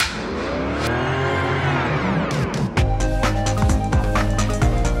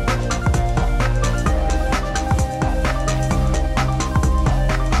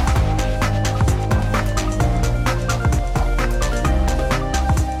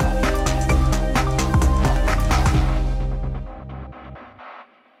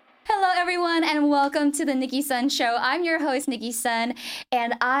welcome to the Nikki Sun Show. I'm your host, Nikki Sun,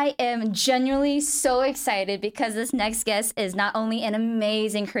 and I am genuinely so excited because this next guest is not only an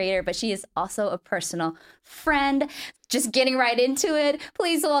amazing creator, but she is also a personal friend. Just getting right into it,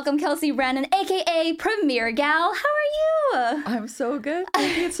 please welcome Kelsey Brannon, aka Premier Gal. How are you? I'm so good.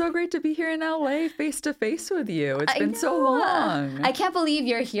 It's so great to be here in LA face to face with you. It's been so long. I can't believe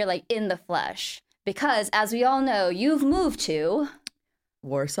you're here like in the flesh because, as we all know, you've moved to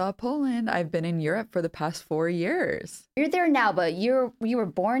Warsaw, Poland. I've been in Europe for the past 4 years. You're there now, but you were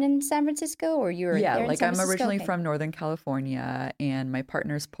born in San Francisco, or you were there in San I'm Francisco? originally Okay. from Northern California, and my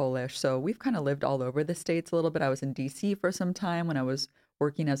partner's Polish, so we've kind of lived all over the States a little bit. I was in DC for some time when I was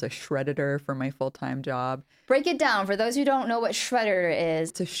working as a shredder for my full-time job. Break it down for those who don't know what shredder is.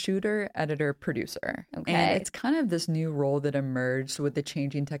 It's a shooter, editor, producer. Okay. And it's kind of this new role that emerged with the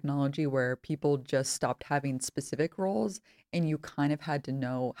changing technology where people just stopped having specific roles and you kind of had to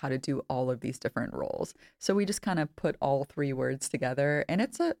know how to do all of these different roles. So we just kind of put all three words together, and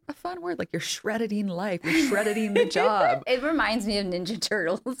it's a fun word. Like, you're shredding life, you're shredding the job. It reminds me of Ninja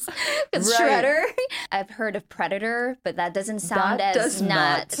Turtles. It's Right. shredder. I've heard of predator, but that doesn't sound That as does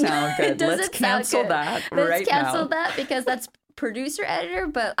not sound good. It doesn't Let's cancel sound good. that Let's right cancel now. that because that's producer editor,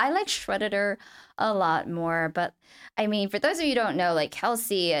 but I like shredder a lot more. But I mean, for those of you who don't know, like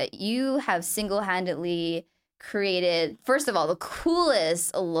Kelsey, you have single-handedly created, first of all, the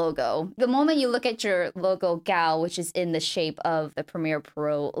coolest logo. The moment you look at your logo, Gal, which is in the shape of the Premiere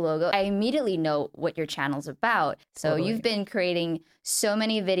Pro logo, I immediately know what your channel's about. So Totally. you've been creating so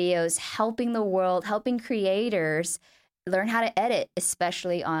many videos, helping the world, helping creators learn how to edit,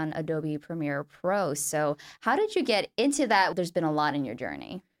 especially on Adobe Premiere Pro. So how did you get into that? There's been a lot in your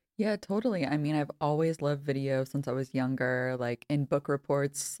journey. Yeah, totally. I mean, I've always loved video since I was younger. Like in book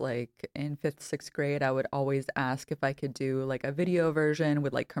reports, like in fifth, sixth grade, I would always ask if I could do like a video version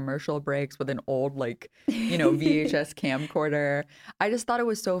with like commercial breaks with an old, like, VHS camcorder. I just thought it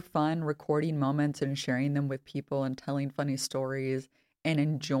was so fun recording moments and sharing them with people and telling funny stories and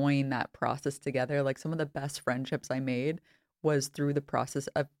enjoying that process together. Like some of the best friendships I made was through the process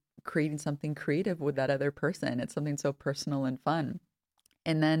of creating something creative with that other person. It's something so personal and fun.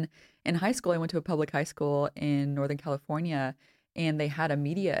 And then in high school, I went to a public high school in Northern California, and they had a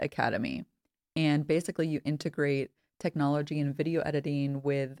media academy. And basically, you integrate technology and video editing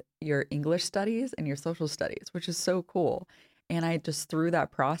with your English studies and your social studies, which is so cool. And I just, through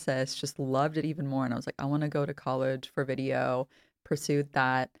that process, just loved it even more. And I was like, I want to go to college for video, pursued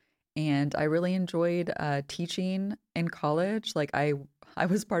that. And I really enjoyed teaching in college. Like I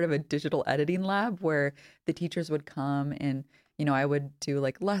was part of a digital editing lab where the teachers would come and I would do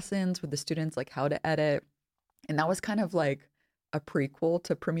like lessons with the students, like how to edit. And that was kind of like a prequel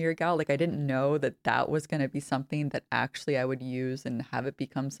to Premiere Gal. Like I didn't know that that was going to be something that actually I would use and have it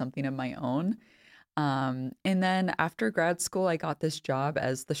become something of my own. And then after grad school, I got this job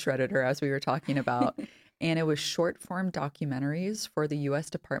as the shredder, as we were talking about. And it was short form documentaries for the US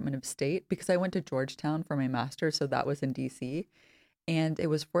Department of State because I went to Georgetown for my master's. So that was in DC. And it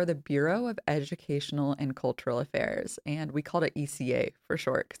was for the Bureau of Educational and Cultural Affairs. And we called it ECA for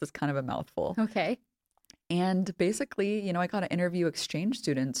short because it's kind of a mouthful. Okay. And basically, I got to interview exchange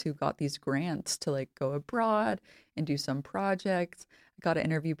students who got these grants to like go abroad and do some projects. I got to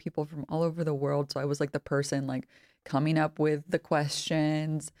interview people from all over the world. So I was like the person like coming up with the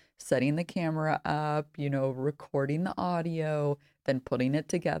questions, setting the camera up, recording the audio, then putting it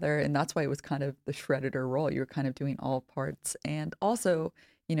together. And that's why it was kind of the shredder role. You were kind of doing all parts and also,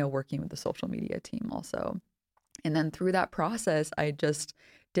 working with the social media team also. And then through that process, I just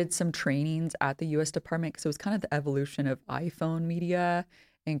did some trainings at the US Department because it was kind of the evolution of iPhone media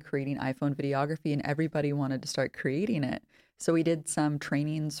and creating iPhone videography, and everybody wanted to start creating it. So we did some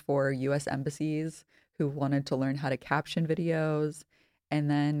trainings for US embassies who wanted to learn how to caption videos. And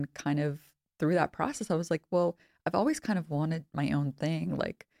then kind of through that process, I was like, well, I've always kind of wanted my own thing.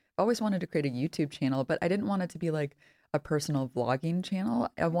 Like, I always wanted to create a YouTube channel, but I didn't want it to be like a personal vlogging channel.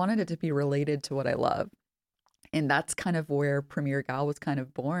 I wanted it to be related to what I love. And that's kind of where Premiere Gal was kind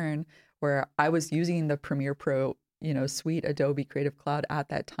of born, where I was using the Premiere Pro, suite, Adobe Creative Cloud at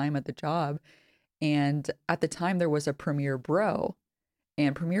that time at the job. And at the time there was a Premiere Bro,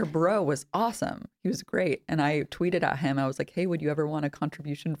 and Premiere Bro was awesome. He was great. And I tweeted at him. I was like, hey, would you ever want a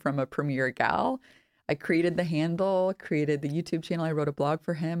contribution from a Premiere Gal? I created the handle, created the YouTube channel. I wrote a blog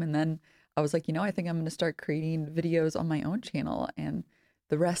for him. And then I was like, I think I'm going to start creating videos on my own channel. And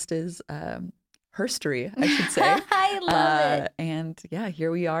the rest is herstory, I should say. I love it. And yeah, here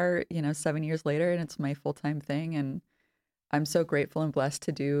we are, 7 years later, and it's my full-time thing. And I'm so grateful and blessed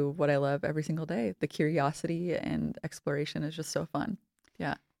to do what I love every single day. The curiosity and exploration is just so fun.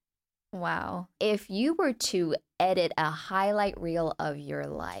 Yeah. Wow. If you were to edit a highlight reel of your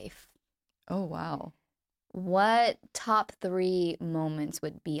life, Oh, wow. what top three moments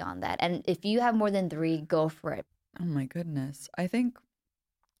would be on that? And if you have more than three, go for it. Oh my goodness. I think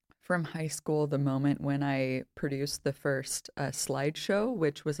from high school, the moment when I produced the first slideshow,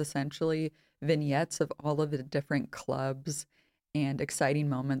 which was essentially vignettes of all of the different clubs and exciting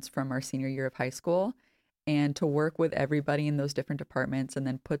moments from our senior year of high school, and to work with everybody in those different departments and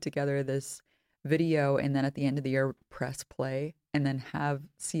then put together this video, and then at the end of the year press play and then have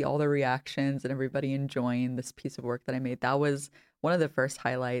see all the reactions and everybody enjoying this piece of work that I made. That was one of the first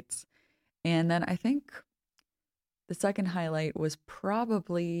highlights. And then I think the second highlight was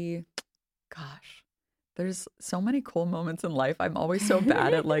probably, gosh, there's so many cool moments in life. I'm always so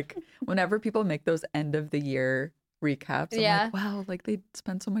bad at like whenever people make those end of the year recaps, I'm Yeah. like, wow, like they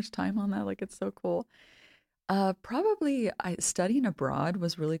spend so much time on that. Like it's so cool. Probably I studying abroad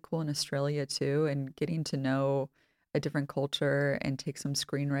was really cool in Australia too, and getting to know a different culture and take some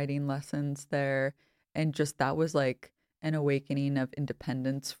screenwriting lessons there. And just that was like an awakening of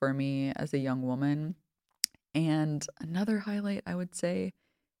independence for me as a young woman. And another highlight I would say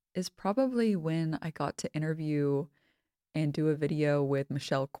is probably when I got to interview and do a video with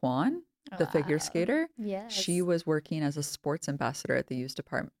Michelle Kwan, the figure Wow. skater. She Yes. was working as a sports ambassador at the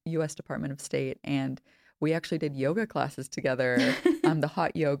US Department of State, and we actually did yoga classes together, the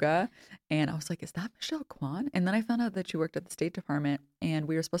hot yoga. And I was like, is that Michelle Kwan? And then I found out that she worked at the State Department, and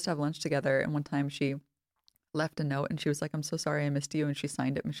we were supposed to have lunch together. And one time she left a note and she was like, I'm so sorry I missed you. And she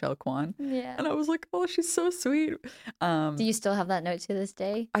signed it Michelle Kwan. Yeah. And I was like, oh, she's so sweet. Do you still have that note to this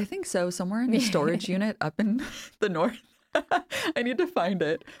day? I think so, somewhere in the storage unit up in the north. I need to find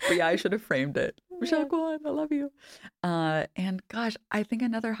it. But yeah, I should have framed it. Michelle Yeah. Kwan, I love you. And gosh, I think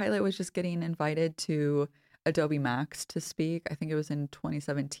another highlight was just getting invited to Adobe Max to speak. I think it was in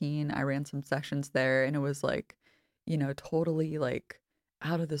 2017. I ran some sessions there and it was like, totally like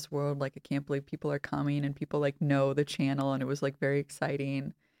out of this world. Like, I can't believe people are coming and people like know the channel. And it was like very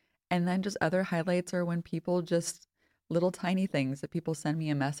exciting. And then just other highlights are when people just little tiny things that people send me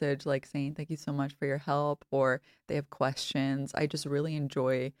a message like saying thank you so much for your help or they have questions. I just really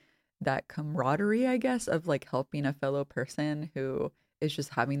enjoy that camaraderie, I guess, of like helping a fellow person who is just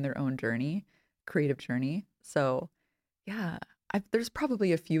having their own journey, creative journey. So, yeah, there's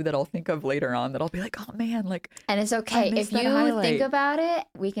probably a few that I'll think of later on that I'll be like, oh man, like And it's I okay. If missed that you think highlight. about it,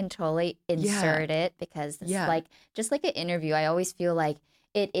 we can totally Yeah, insert it because it's yeah, like just like an interview. I always feel like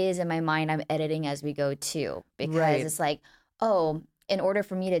it is in my mind. I'm editing as we go too because right, it's like, oh, in order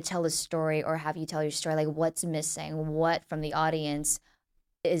for me to tell a story or have you tell your story, like what's missing, what from the audience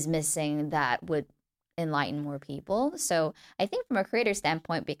is missing that would enlighten more people. So I think from a creator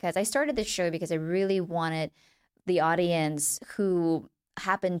standpoint, because I started this show because I really wanted the audience who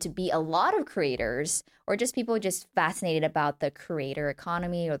happen to be a lot of creators or just people just fascinated about the creator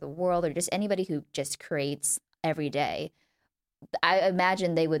economy or the world or just anybody who just creates every day. I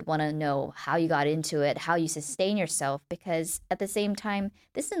imagine they would want to know how you got into it, how you sustain yourself, because at the same time,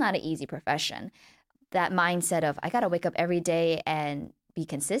 this is not an easy profession. That mindset of, I got to wake up every day and be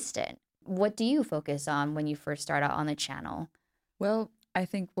consistent. What do you focus on when you first start out on the channel? well, I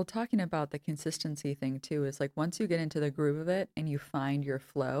think, well, talking about the consistency thing too, is like once you get into the groove of it and you find your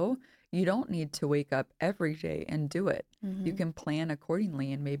flow, you don't need to wake up every day and do it. You Hmm. can plan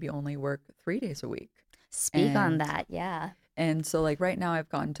accordingly and maybe only work 3 days a week. Speak on And that. Yeah. so like right now I've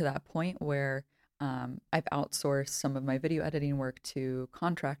gotten to that point where I've outsourced some of my video editing work to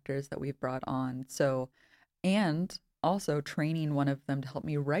contractors that we've brought on. So, and also training one of them to help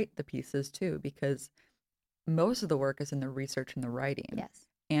me write the pieces too, because most of the work is in the research and the writing. Yes.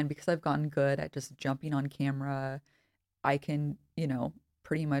 And because I've gotten good at just jumping on camera, I can,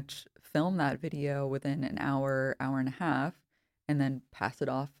 pretty much film that video within an hour, hour and a half, and then pass it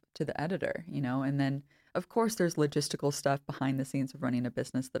off to the editor. And then, of course, there's logistical stuff behind the scenes of running a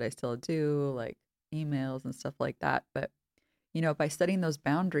business that I still do, like emails and stuff like that. But, by setting those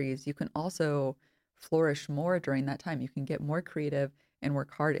boundaries, you can also flourish more during that time. You can get more creative and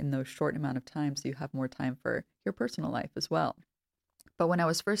work hard in those short amount of time so you have more time for your personal life as well. But when I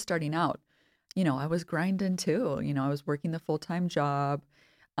was first starting out, I was grinding too. I was working the full-time job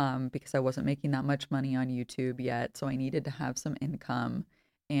because I wasn't making that much money on YouTube yet. So I needed to have some income.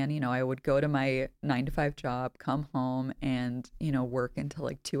 And, I would go to my 9 to 5 job, come home and, work until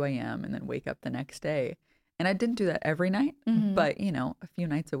like 2 a.m. and then wake up the next day. And I didn't do that every night, Hmm. but, a few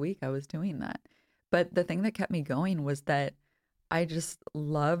nights a week I was doing that. But the thing that kept me going was that I just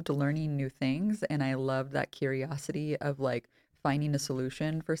loved learning new things and I loved that curiosity of like finding a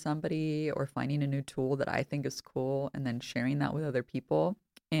solution for somebody or finding a new tool that I think is cool and then sharing that with other people.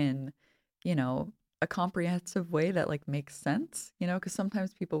 in, you know, a comprehensive way that like makes sense, you know, because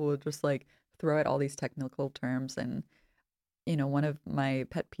sometimes people will just like throw out all these technical terms. And, you know, one of my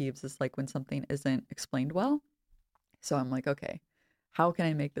pet peeves is like when something isn't explained well. So I'm like, okay, how can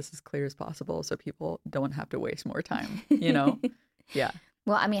I make this as clear as possible so people don't have to waste more time, you know? Yeah.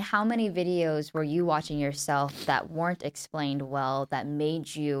 Well, I mean, how many videos were you watching yourself that weren't explained well that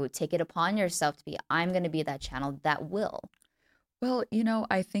made you take it upon yourself to be, I'm going to be that channel that will? Well, you know,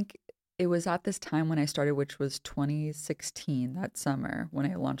 I think it was at this time when I started, which was 2016, that summer, when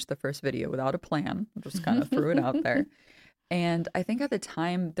I launched the first video without a plan, just kind of threw it out there. And I think at the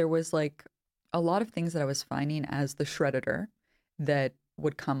time there was like a lot of things that I was finding as the Shredditor that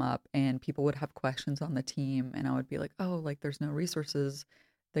would come up and people would have questions on the team. And I would be like, oh, like there's no resources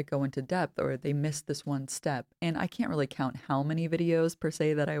that go into depth or they missed this one step. And I can't really count how many videos per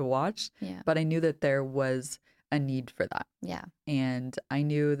se that I watched, Yeah. but I knew that there was a need for that. Yeah. And I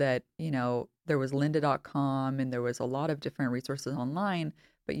knew that, you know, there was lynda.com and there was a lot of different resources online,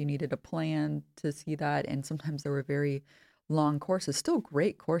 but you needed a plan to see that. And sometimes there were very long courses, still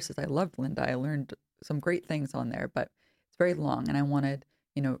great courses. I loved Lynda. I learned some great things on there, but it's very long. And I wanted,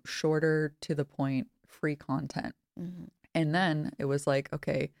 you know, shorter to the point, free content. Mm-hmm. And then it was like,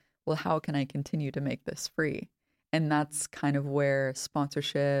 okay, well, how can I continue to make this free? And that's kind of where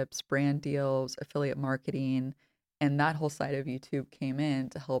sponsorships, brand deals, affiliate marketing, and that whole side of YouTube came in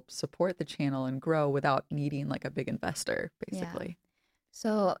to help support the channel and grow without needing like a big investor, basically.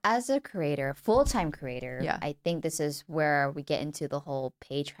 So, as a creator, full-time creator, Yeah. I think this is where we get into the whole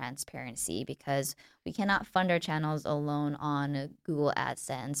pay transparency because we cannot fund our channels alone on Google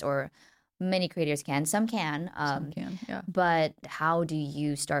AdSense, or many creators can. Some can. Some can, yeah. But how do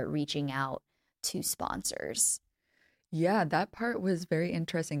you start reaching out to sponsors? Yeah, that part was very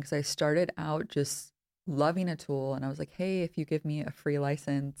interesting because I started out just loving a tool and I was like, hey, if you give me a free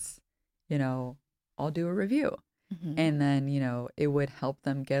license, you know, I'll do a review. Mm-hmm. And then, you know, it would help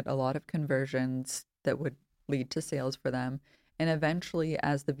them get a lot of conversions that would lead to sales for them. And eventually,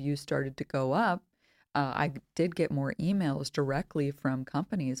 as the views started to go up, I did get more emails directly from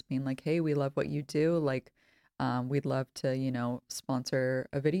companies being like, hey, we love what you do. Like, we'd love to, you know, sponsor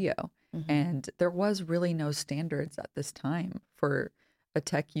a video. Mm-hmm. And there was really no standards at this time for a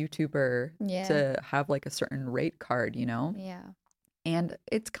tech YouTuber Yeah. to have like a certain rate card, you know? Yeah. And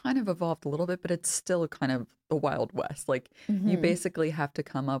it's kind of evolved a little bit, but it's still kind of the Wild West. Like you Mm-hmm. basically have to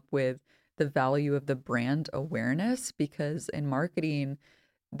come up with the value of the brand awareness because in marketing,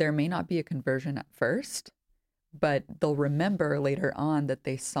 there may not be a conversion at first, but they'll remember later on that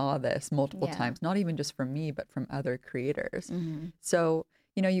they saw this multiple Yeah. times, not even just from me, but from other creators. Mm-hmm. So,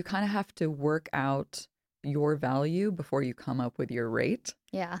 you know, you kind of have to work out your value before you come up with your rate.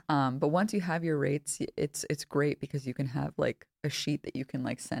 Yeah. But once you have your rates, it's great because you can have like a sheet that you can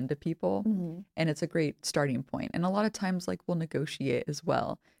like send to people, Mm-hmm. and it's a great starting point. And a lot of times, like we'll negotiate as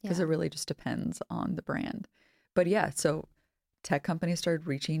well because Yeah. it really just depends on the brand. But yeah, so tech companies started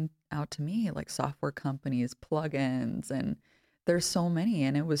reaching out to me, like software companies, plugins, and there's so many,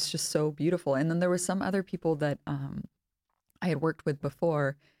 and it was just so beautiful. And then there was some other people that I had worked with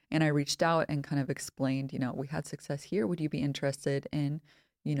before, and I reached out and kind of explained, you know, we had success here. Would you be interested in,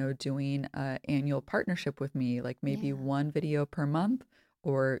 you know, doing an annual partnership with me, like maybe Yeah. one video per month,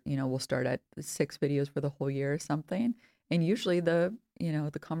 or, you know, we'll start at 6 videos for the whole year or something. And usually you know,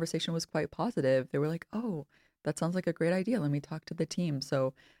 the conversation was quite positive. They were like, oh, that sounds like a great idea. Let me talk to the team.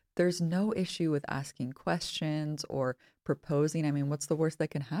 So there's no issue with asking questions or proposing. I mean, what's the worst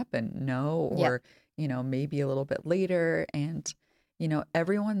that can happen? No, Yep. or, you know, maybe a little bit later. And, you know,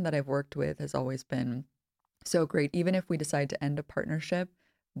 everyone that I've worked with has always been so great. Even if we decide to end a partnership,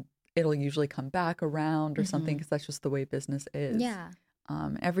 it'll usually come back around or something Mm-hmm. because that's just the way business is. Yeah.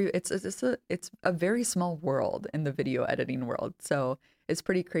 It's a very small world in the video editing world. So it's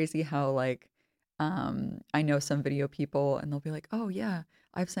pretty crazy how like I know some video people and they'll be like, oh yeah,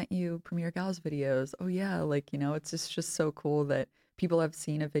 I've sent you Premiere Gals videos. Oh yeah, like, you know, it's just so cool that people have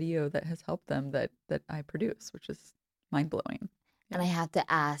seen a video that has helped them that I produce, which is mind blowing. And I have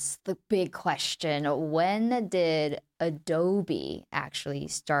to ask the big question, when did Adobe actually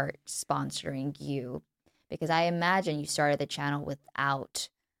start sponsoring you? Because I imagine you started the channel without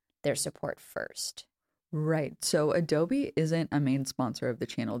their support first. Right. So Adobe isn't a main sponsor of the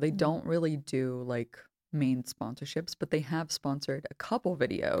channel. They Mm. don't really do like main sponsorships, but they have sponsored a couple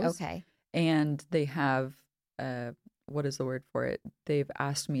videos. Okay. And they have what is the word for it? They've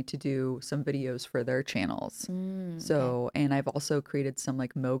asked me to do some videos for their channels. Okay. So, and I've also created some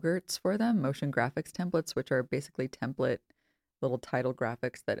like MOGRTs for them, motion graphics templates, which are basically template little title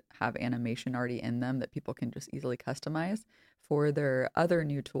graphics that have animation already in them that people can just easily customize for their other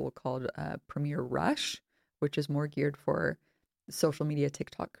new tool called Premiere Rush, which is more geared for social media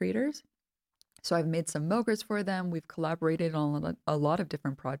TikTok creators. So I've made some Mogres for them. We've collaborated on a lot of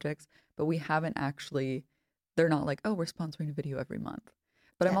different projects, but we haven't actually, they're not like, oh, we're sponsoring a video every month.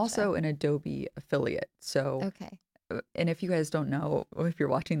 But I'm Gotcha. also an Adobe affiliate. So, Okay. and if you guys don't know, or if you're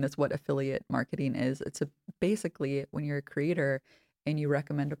watching this, what affiliate marketing is, basically when you're a creator and you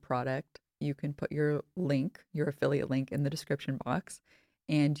recommend a product, you can put your link, your affiliate link in the description box,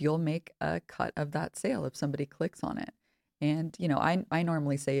 and you'll make a cut of that sale if somebody clicks on it. And, I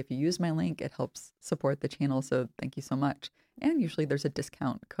normally say if you use my link, it helps support the channel. So thank you so much. And usually there's a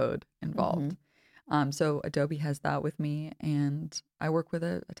discount code Mm-hmm. involved. So Adobe has that with me. And I work with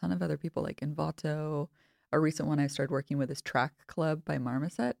a ton of other people like Envato. A recent one I started working with is Track Club by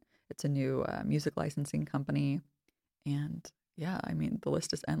Marmoset. It's a new music licensing company. And yeah, I mean, the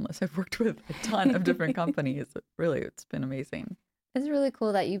list is endless. I've worked with a ton of different companies. Really, it's been amazing. It's really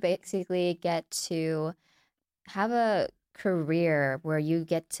cool that you basically get to have a career where you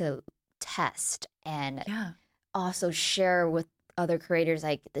get to test and Yeah. also share with other creators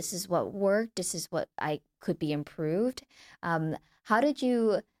like this is what worked, this is what I could be improved. How did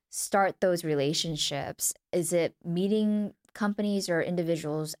you start those relationships? Is it meeting companies or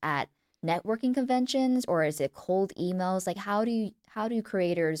individuals at networking conventions, or is it cold emails? Like how do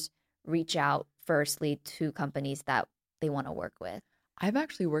creators reach out firstly to companies that they want to work with? I've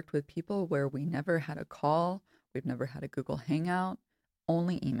actually worked with people where we never had a call, we've never had a Google Hangout,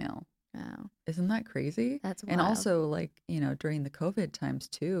 only email. Oh, Isn't that crazy? that's And wild. also, like, during the COVID times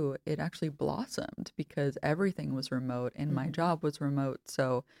too, it actually blossomed because everything was remote and my Hmm. job was remote.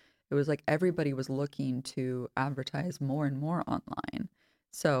 So it was like everybody was looking to advertise more and more online.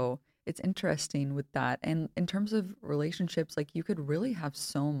 So it's interesting with that. And in terms of relationships, like you could really have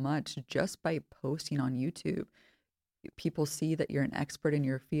so much just by posting on YouTube. People see that you're an expert in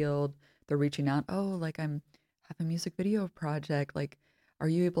your field. They're reaching out, oh, like I'm have a music video project. Like, are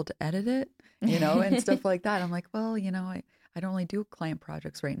you able to edit it? And stuff like that. I'm like, well, I don't really do client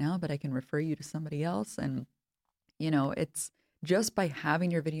projects right now, but I can refer you to somebody else. And, it's just by having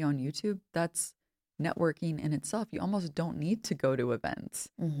your video on YouTube, that's networking in itself. You almost don't need to go to events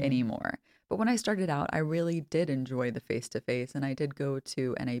Hmm. anymore. But when I started out, I really did enjoy the face to face. And I did go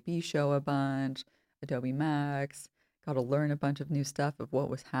to NAB show a bunch, Adobe Max, got to learn a bunch of new stuff of what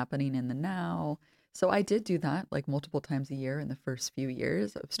was happening in the now. So I did do that like multiple times a year in the first few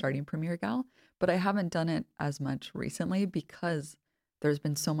years of starting Premiere Gal, but I haven't done it as much recently because there's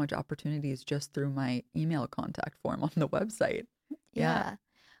been so much opportunities just through my email contact form on the website. Yeah. Yeah.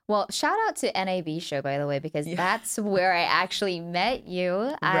 Well, shout out to NAB show, by the way, because Yeah. that's where I actually met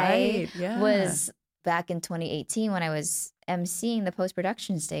you. I Right. Yeah. was back in 2018 when I was emceeing the post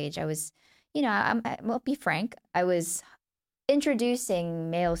production stage. I was, I'll be frank, I was introducing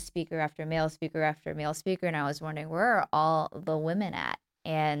male speaker after male speaker after male speaker, and I was wondering where are all the women at?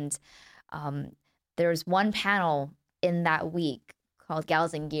 And um, there was one panel in that week called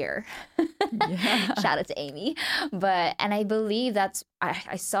Gals in Gear. Yeah. Shout out to Amy. And I believe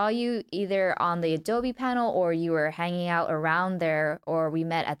I saw you either on the Adobe panel or you were hanging out around there, or we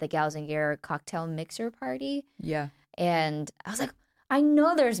met at the Gals and Gear cocktail mixer party. Yeah. And I was like, I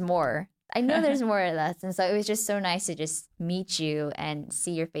know there's more. I know there's more of this. And so it was just so nice to just meet you and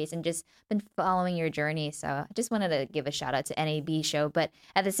see your face and just been following your journey. So I just wanted to give a shout out to NAB show. But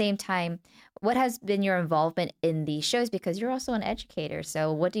at the same time, what has been your involvement in these shows? Because you're also an educator.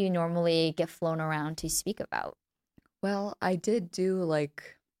 So what do you normally get flown around to speak about? Well, I did do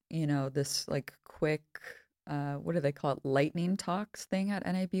like, this like quick, what do they call it? Lightning talks thing at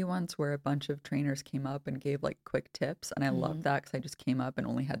NAB once where a bunch of trainers came up and gave like quick tips. And I loved Hmm. that because I just came up and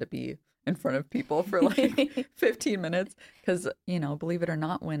only had to be in front of people for like 15 minutes. Because, believe it or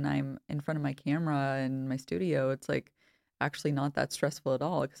not, when I'm in front of my camera in my studio, it's like actually not that stressful at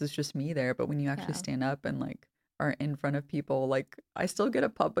all because it's just me there. But when you actually Yeah. stand up and like are in front of people, like I still get a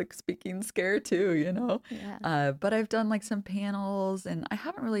public speaking scare too. Yeah. But I've done like some panels, and I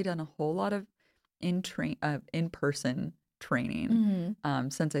haven't really done a whole lot of in person training Hmm.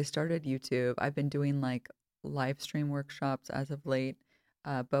 since I started YouTube. I've been doing like live stream workshops as of late.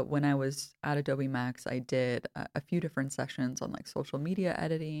 But when I was at Adobe Max, I did a few different sessions on like social media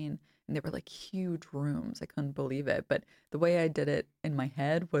editing, and they were like huge rooms. I couldn't believe it. But the way I did it in my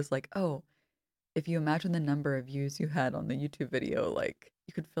head was like, oh, if you imagine the number of views you had on the YouTube video, like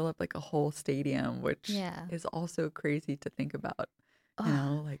you could fill up like a whole stadium, which Yeah. is also crazy to think about.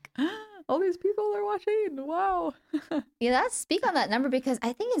 Oh, Like all these people are watching. Wow. yeah, let's speak on that number because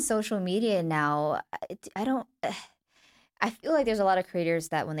I think in social media now, I don't. I feel like there's a lot of creators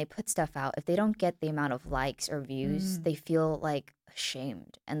that when they put stuff out, if they don't get the amount of likes or views, Mm. they feel like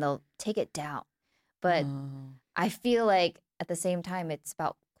ashamed and they'll take it down. But Oh. I feel like at the same time, it's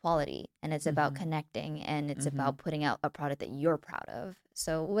about quality and it's about Mm-hmm. connecting and it's Mm-hmm. about putting out a product that you're proud of.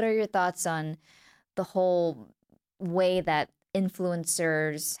 So, what are your thoughts on the whole way that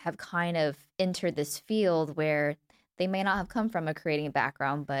influencers have kind of entered this field where they may not have come from a creating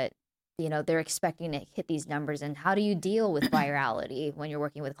background, but they're expecting to hit these numbers? And how do you deal with virality when you're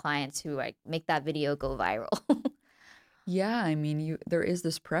working with clients who like make that video go viral? Yeah, I mean, there is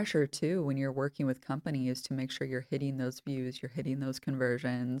this pressure too when you're working with companies to make sure you're hitting those views, you're hitting those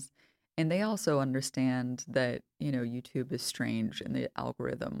conversions. And they also understand that, YouTube is strange and the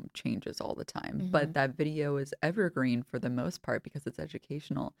algorithm changes all the time. Hmm. But that video is evergreen for the most part because it's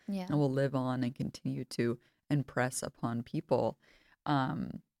educational Yeah. and will live on and continue to impress upon people.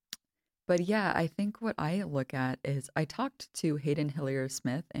 Um, but yeah, I think what I look at is I talked to Hayden Hillier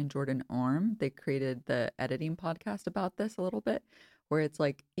Smith and Jordan Orm. They created the editing podcast about this a little bit, where it's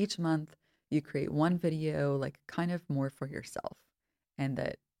like each month you create one video, like kind of more for yourself, and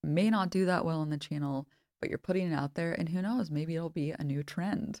that may not do that well on the channel, but you're putting it out there, and who knows, maybe it'll be a new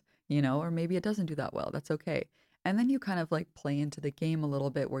trend, or maybe it doesn't do that well. That's okay. And then you kind of like play into the game a little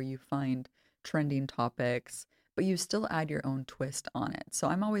bit where you find trending topics but you still add your own twist on it. So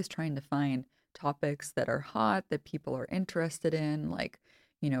I'm always trying to find topics that are hot, that people are interested in, like,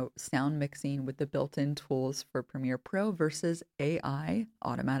 sound mixing with the built in tools for Premiere Pro versus AI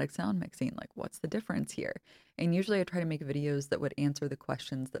automatic sound mixing. Like, what's the difference here? And usually I try to make videos that would answer the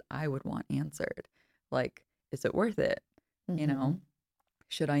questions that I would want answered. Like, is it worth it? You Hmm. know,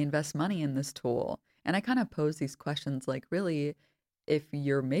 should I invest money in this tool? And I kind of pose these questions like, really, if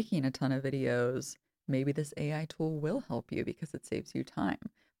you're making a ton of videos, maybe this AI tool will help you because it saves you time.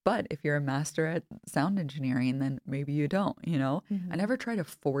 But if you're a master at sound engineering, then maybe you don't. I Hmm. never try to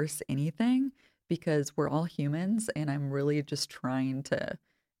force anything because we're all humans and I'm really just trying to,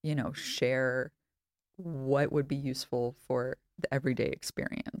 share what would be useful for the everyday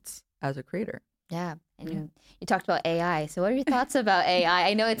experience as a creator. Yeah. Yeah. And you talked about AI. So what are your thoughts about AI?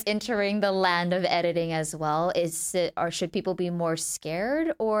 I know it's entering the land of editing as well. Is it, or should people be more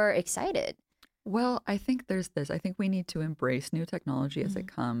scared or excited? Well, I think there's this. I think we need to embrace new technology as it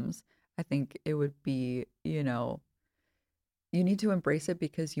Hmm. comes. I think it would be, you need to embrace it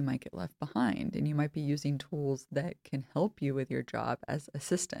because you might get left behind and you might be using tools that can help you with your job as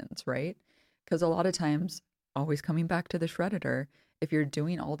assistants, right? Because a lot of times, always coming back to the shredder, if you're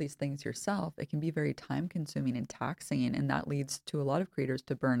doing all these things yourself, it can be very time consuming and taxing. And that leads to a lot of creators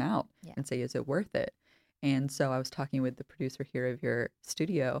to burn out Yeah. and say, is it worth it? And so I was talking with the producer here of your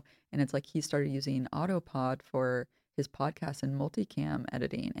studio, and it's like he started using Autopod for his podcast and multicam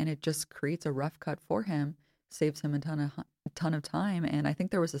editing, and it just creates a rough cut for him, saves him a ton of time. And I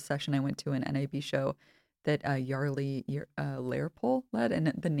think there was a session I went to an NAB show that Yarly Lairpole led, and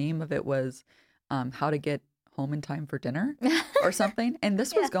the name of it was "How to Get Home in Time for Dinner" or something. And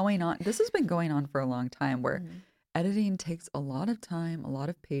this was Yeah. going on. This has been going on for a long time, where Mhm. editing takes a lot of time, a lot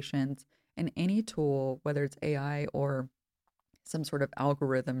of patience, and any tool, whether it's AI or some sort of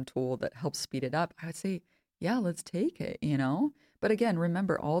algorithm tool that helps speed it up, I would say, yeah, let's take it. But again,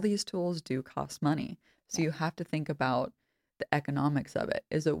 remember, all these tools do cost money. So Yeah. you have to think about the economics of it.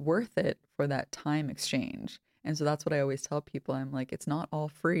 Is it worth it for that time exchange? And so that's what I always tell people. I'm like, it's not all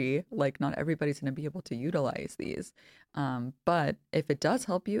free. Like, not everybody's going to be able to utilize these. But if it does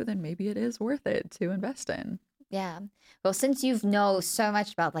help you, then maybe it is worth it to invest in. Yeah. Well, since you've know so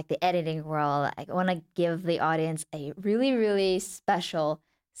much about like the editing world, I want to give the audience a really, really special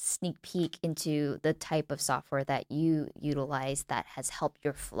sneak peek into the type of software that you utilize that has helped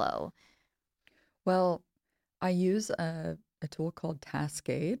your flow. Well, I use a tool called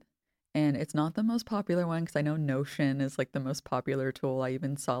Tascade, and it's not the most popular one because I know Notion is like the most popular tool. I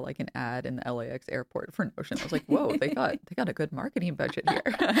even saw like an ad in the LAX airport for Notion. I was like, whoa, they got a good marketing budget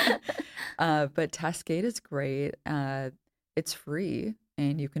here. But Tascade is great. It's free,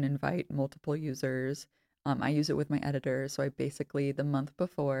 and you can invite multiple users. I use it with my editor, so I basically the month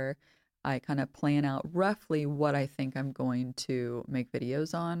before I kind of plan out roughly what I think I'm going to make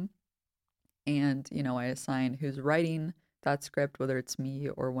videos on and I assign who's writing that script, whether it's me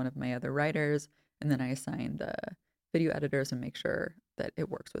or one of my other writers, and then I assign the video editors and make sure that it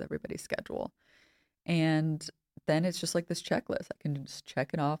works with everybody's schedule. And then it's just like this checklist. I can just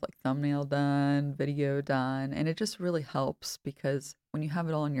check it off, like thumbnail done, video done, and it just really helps because when you have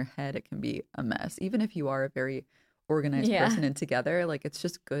it all in your head, it can be a mess. Even if you are a very organized Yeah. person and together, like it's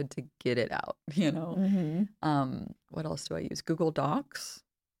just good to get it out. Hmm. What else do I use? Google Docs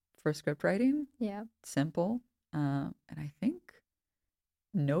for script writing. Yeah. Simple. and I think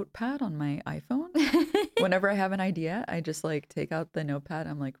Notepad on my iPhone. Whenever I have an idea, I just like take out the notepad.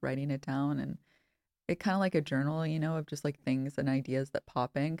 I'm like writing it down, and it kind of like a journal, of just like things and ideas that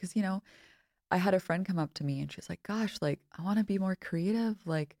pop in. Cause, I had a friend come up to me and she's like, gosh, like, I want to be more creative.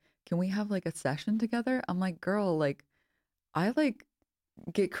 Like, can we have like a session together? I'm like, girl, like, I like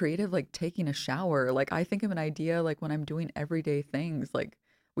get creative, like taking a shower. Like, I think of an idea like when I'm doing everyday things. Like,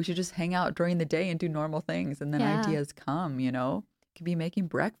 we should just hang out during the day and do normal things. And then Yeah. ideas come. Could be making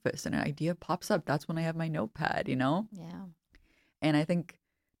breakfast and an idea pops up. That's when I have my notepad. Yeah. And I think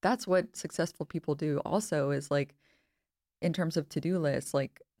that's what successful people do also is like in terms of to-do lists,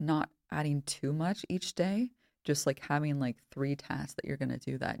 like not adding too much each day, just like having like 3 tasks that you're going to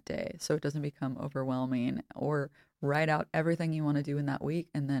do that day. So it doesn't become overwhelming, or write out everything you want to do in that week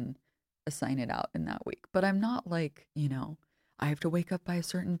and then assign it out in that week. But I'm not like, I have to wake up by a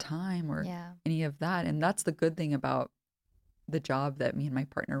certain time or Yeah. any of that. And that's the good thing about the job that me and my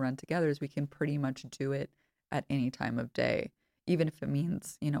partner run together is we can pretty much do it at any time of day, even if it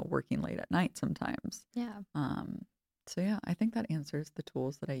means, working late at night sometimes. Yeah. So yeah, I think that answers the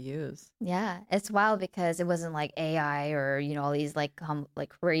tools that I use. Yeah, it's wild because it wasn't like AI or all these like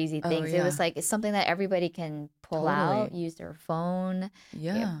crazy Oh things. It yeah, was like it's something that everybody can pull out, totally. use their phone.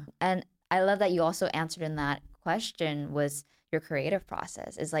 Yeah. Yeah, And I love that you also answered in that question was your creative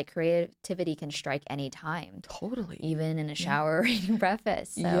process. Is like creativity can strike any time, totally. even in a Yeah. shower or eating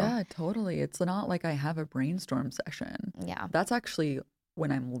breakfast. So Yeah, totally. It's not like I have a brainstorm session. yeah. That's actually when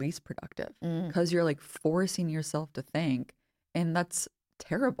I'm least productive Mm, because you're like forcing yourself to think, and that's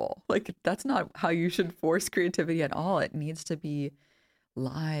terrible. Like, that's not how you should force creativity at all. It needs to be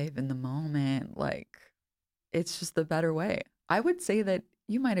live in the moment. Like, it's just the better way. I would say that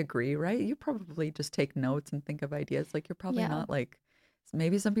you might agree, right? You probably just take notes and think of ideas. Like, you're probably yeah. not like,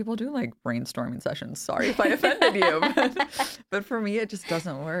 maybe some people do like brainstorming sessions. Sorry if I offended you, but for me, it just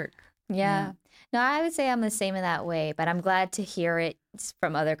doesn't work. Yeah. Yeah. No, I would say I'm the same in that way, but I'm glad to hear it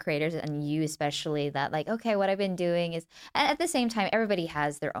from other creators and you especially that like, okay, what I've been doing is, and at the same time, everybody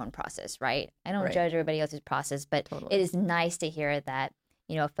has their own process, right? I don't Right. judge everybody else's process, but Totally. it is nice to hear that,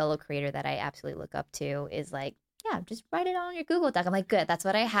 a fellow creator that I absolutely look up to is like, yeah, just write it on your Google Doc. I'm like, good, that's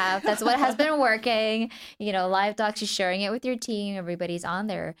what I have. That's what has been working. Live Docs, just sharing it with your team. Everybody's on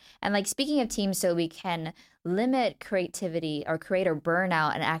there. And like speaking of teams, so we can limit creativity or creator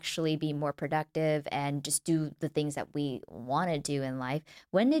burnout and actually be more productive and just do the things that we want to do in life.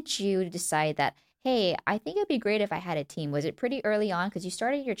 When did you decide that, hey, I think it'd be great if I had a team? Was it pretty early on? Because you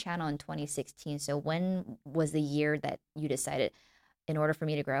started your channel in 2016. So when was the year that you decided, in order for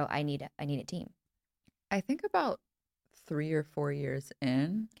me to grow, I need a team? I think about 3 or 4 years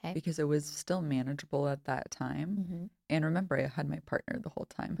in Okay. because it was still manageable at that time. Mm-hmm. And remember, I had my partner the whole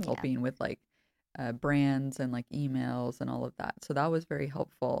time Yeah. helping with like brands and like emails and all of that. So that was very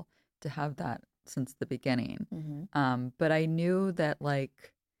helpful to have that since the beginning. Mm-hmm. But I knew that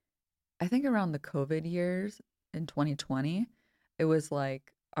like, I think around the COVID years in 2020, it was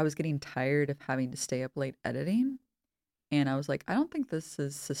like I was getting tired of having to stay up late editing. And I was like, I don't think this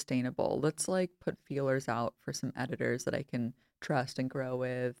is sustainable. Let's like put feelers out for some editors that I can trust and grow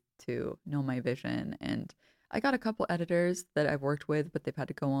with to know my vision. And I got a couple editors that I've worked with, but they've had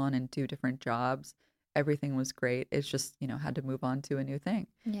to go on and do different jobs. Everything was great. It's just, had to move on to a new thing.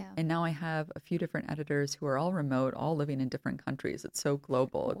 Yeah. And now I have a few different editors who are all remote, all living in different countries. It's so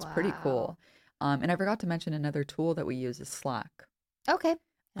global. It's pretty cool. And I forgot to mention another tool that we use is Slack. Okay.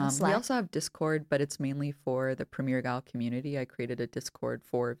 We Slack. also have Discord, but it's mainly for the Premiere Gal community. I created a Discord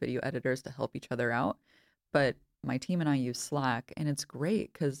for video editors to help each other out. But my team and I use Slack, and it's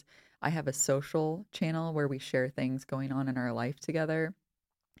great because I have a social channel where we share things going on in our life together.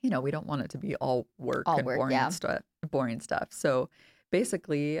 We don't want it to be all work All and work, boring yeah. stuff. Boring stuff. So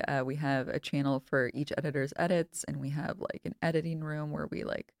basically, we have a channel for each editor's edits, and we have like an editing room where we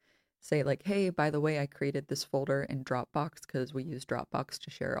like say like, hey, by the way, I created this folder in Dropbox because we use Dropbox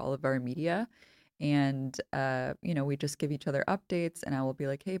to share all of our media. And, we just give each other updates, and I will be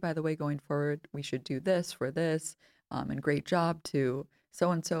like, hey, by the way, going forward, we should do this for this. And great job to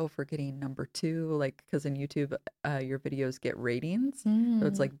so-and-so for getting number 2, like, because in YouTube, your videos get ratings. So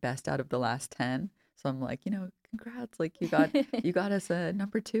it's like best out of the last 10. So I'm like, congrats, like you got us a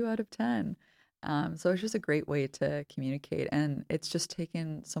number 2 out of 10. So it's just a great way to communicate, and it's just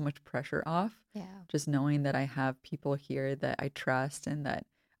taken so much pressure off. Yeah. Just knowing that I have people here that I trust and that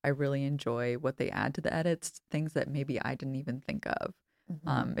I really enjoy what they add to the edits, things that maybe I didn't even think of.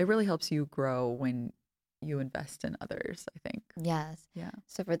 Mm-hmm. It really helps you grow when you invest in others, I think. Yes. Yeah.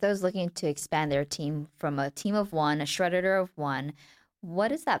 So for those looking to expand their team from a team of one, a shredder of one,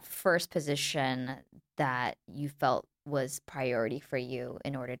 what is that first position that you felt was priority for you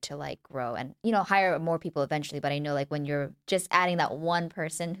in order to like grow and hire more people eventually? But I know like when you're just adding that one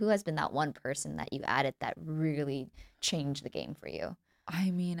person, who has been that one person that you added that really changed the game for you?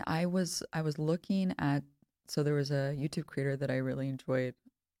 I mean, I was looking at, so there was a YouTube creator that I really enjoyed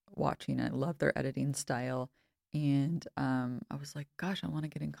watching. I love their editing style. And I was like, gosh, I want to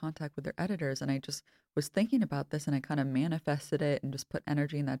get in contact with their editors. And I just was thinking about this and I kind of manifested it and just put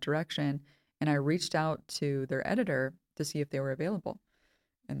energy in that direction. And I reached out to their editor to see if they were available.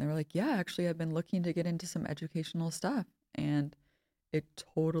 And they were like, yeah, actually, I've been looking to get into some educational stuff. And it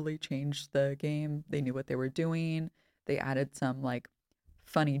totally changed the game. They knew what they were doing. They added some like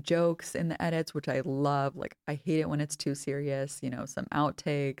funny jokes in the edits, which I love. Like, I hate it when it's too serious, some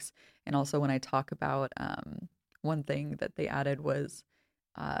outtakes. And also when I talk about one thing that they added was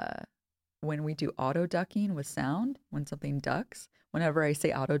uh, when we do auto ducking with sound, when something ducks, whenever I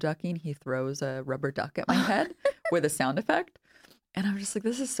say auto ducking, he throws a rubber duck at my head with a sound effect. And I'm just like,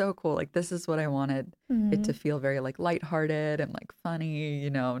 this is so cool. Like, this is what I wanted it to Mhm. feel very like lighthearted and like funny,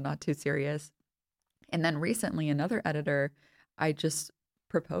 not too serious. And then recently, another editor, I just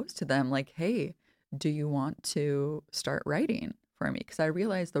proposed to them, like, hey, do you want to start writing for me? Because I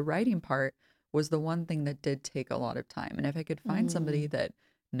realized the writing part was the one thing that did take a lot of time. And if I could find somebody Mm. that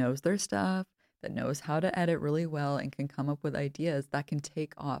knows their stuff, that knows how to edit really well, and can come up with ideas, that can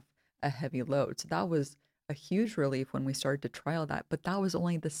take off a heavy load. So that was a huge relief when we started to trial that. But that was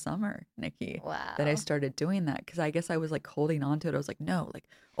only this summer, Nikki, that I Wow. started doing that because I guess I was like holding on to it. I was like, no, like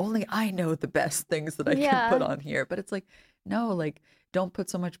only I know the best things that I can put Yeah. on here. But it's like, no, like don't put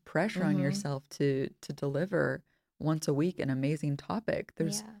so much pressure on Hmm. yourself to deliver once a week an amazing topic.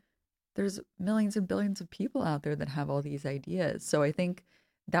 Yeah. There's millions and billions of people out there that have all these ideas. So I think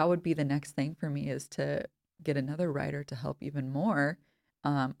that would be the next thing for me is to get another writer to help even more.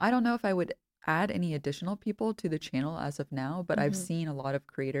 I don't know if I would add any additional people to the channel as of now, but I've Hmm. seen a lot of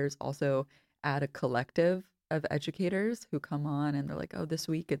creators also add a collective of educators who come on and they're like, oh, this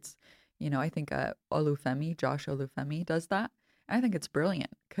week it's, I think Olufemi, Josh Olufemi does that. I think it's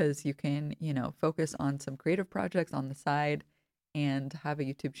brilliant because you can, focus on some creative projects on the side and have a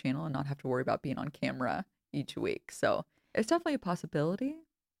YouTube channel and not have to worry about being on camera each week. So it's definitely a possibility,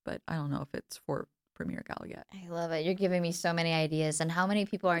 but I don't know if it's for Premier Gal yet. I love it. You're giving me so many ideas. And how many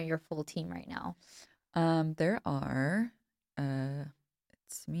people are in your full team right now? There are, uh,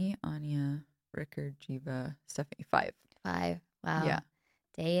 it's me, Anya, Rickard, Jiva, Stephanie, five. Five. Yeah. Wow.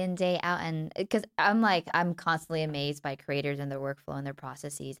 Day in, day out. And because I'm constantly amazed by creators and their workflow and their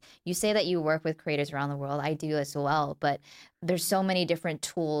processes. You say that you work with creators around the world. I do as well, but there's so many different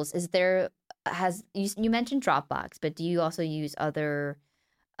tools. You mentioned Dropbox, but do you also use other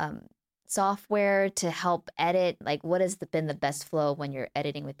um, software to help edit? Like, what has been the best flow when you're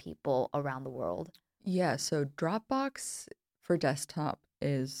editing with people around the world? Yeah, so Dropbox for desktop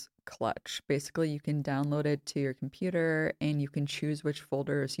is clutch. Basically, you can download it to your computer and you can choose which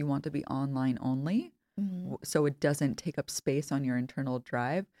folders you want to be online only. Hmm. So it doesn't take up space on your internal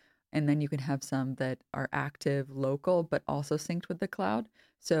drive. And then you can have some that are active local, but also synced with the cloud.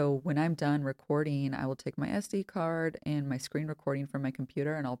 So when I'm done recording, I will take my SD card and my screen recording from my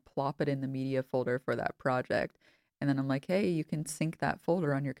computer and I'll plop it in the media folder for that project. And then I'm like, hey, you can sync that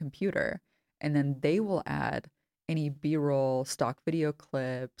folder on your computer. And then they will add any B roll, stock video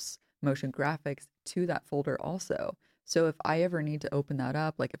clips, motion graphics to that folder also. So if I ever need to open that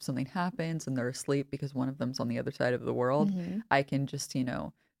up, like if something happens and they're asleep because one of them's on the other side of the world, Hmm. I can just,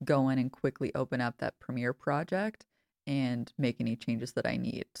 go in and quickly open up that Premiere project and make any changes that I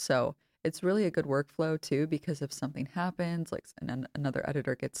need. So it's really a good workflow too, because if something happens, like another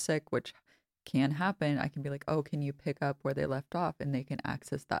editor gets sick, which can happen, I can be like, oh, can you pick up where they left off? And they can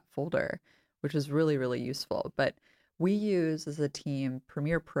access that folder, which is really, really useful. But we use as a team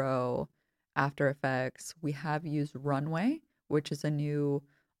Premiere Pro, After Effects. We have used Runway, which is a new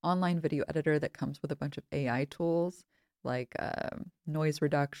online video editor that comes with a bunch of AI tools like noise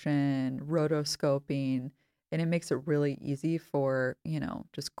reduction, rotoscoping, and it makes it really easy for,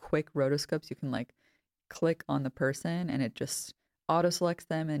 just quick rotoscopes. You can like click on the person and it just auto selects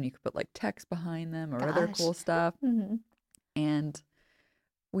them and you can put like text behind them or other Gosh. cool stuff. Hmm. And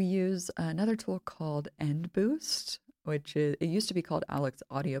we use another tool called EndBoost, which it used to be called Alex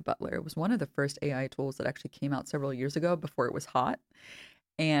Audio Butler. It was one of the first AI tools that actually came out several years ago before it was hot.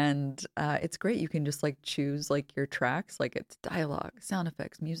 And it's great. You can just like choose like your tracks, like it's dialogue, sound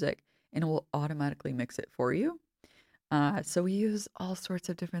effects, music, and it will automatically mix it for you. So we use all sorts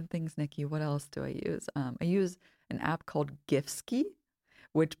of different things, Nikki. What else do I use? I use an app called Gifski,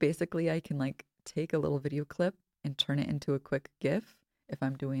 which basically I can like take a little video clip and turn it into a quick GIF if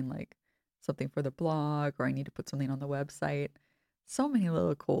I'm doing like something for the blog or I need to put something on the website. So many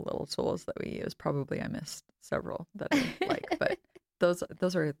little cool little tools that we use. Probably I missed several that I like, but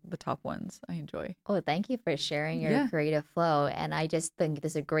those are the top ones I enjoy. Oh, thank you for sharing your Yeah. creative flow. And I just think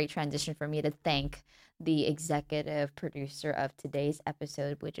this is a great transition for me to thank the executive producer of today's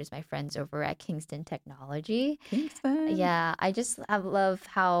episode, which is my friends over at Kingston Technology. Kingston. Yeah, I love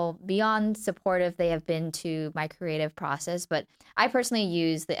how beyond supportive they have been to my creative process. But I personally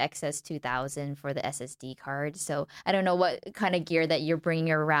use the XS2000 for the SSD card. So I don't know what kind of gear that you're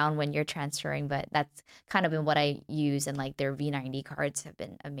bringing around when you're transferring, but that's kind of been what I use. And like their V90 cards have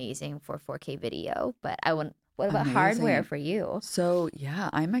been amazing for 4K video. But what about hardware Amazing. for you? So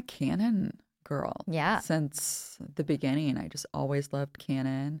yeah, I'm a Canon girl. Yeah. Since the beginning, I just always loved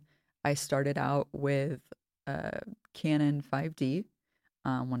Canon. I started out with Canon 5D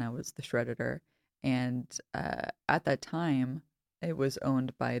when I was the Shredditor, and at that time, it was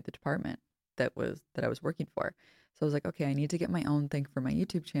owned by the department that I was working for. So I was like, okay, I need to get my own thing for my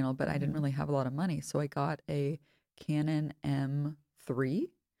YouTube channel, but I didn't really have a lot of money, so I got a Canon M3,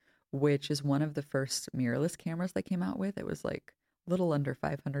 which is one of the first mirrorless cameras they came out with. It was like a little under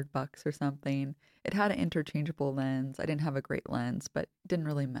 $500 or something. It had an interchangeable lens. I didn't have a great lens, but it didn't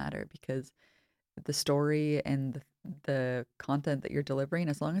really matter because the story and the content that you're delivering,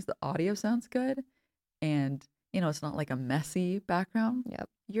 as long as the audio sounds good and it's not like a messy background, Yep.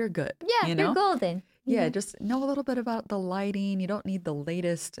 you're good. Yeah, you're golden. Yeah, just know a little bit about the lighting. You don't need the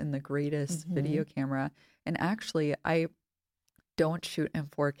latest and the greatest video camera. And actually, I don't shoot in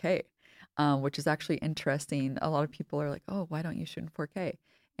 4K, which is actually interesting. A lot of people are like, oh, why don't you shoot in 4K?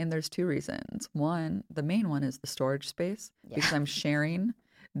 And there's two reasons. One, the main one is the storage space because I'm sharing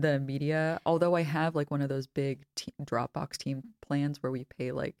the media. Although I have like one of those big Dropbox team plans where we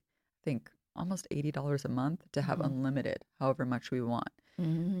pay like, I think almost $80 a month to have unlimited, however much we want.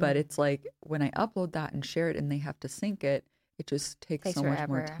 But it's like when I upload that and share it and they have to sync it, it just takes so much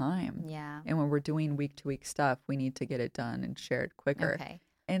more time. Yeah. And when we're doing week to week stuff, we need to get it done and shared quicker. Okay.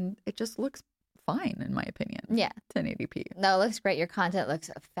 And it just looks fine, in my opinion. Yeah. 1080p. No, it looks great. Your content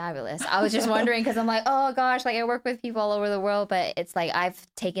looks fabulous. I was just wondering because I'm like, oh gosh, like I work with people all over the world, but it's like I've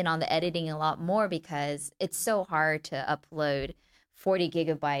taken on the editing a lot more because it's so hard to upload 40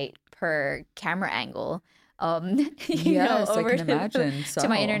 gigabyte per camera angle. Yes, I over can imagine. to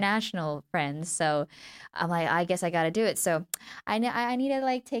my So- international friends. So I'm like, I guess I got to do it. So I need to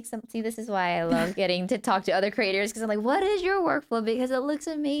like take some. See, this is why I love getting to talk to other creators because I'm like, what is your workflow? Because it looks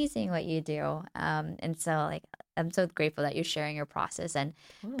amazing what you do. And so like, I'm so grateful that you're sharing your process and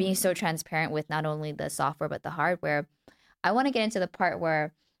being so transparent with not only the software but the hardware. I want to get into the part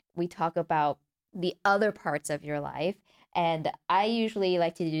where we talk about the other parts of your life. And I usually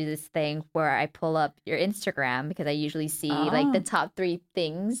like to do this thing where I pull up your Instagram because I usually see like the top 3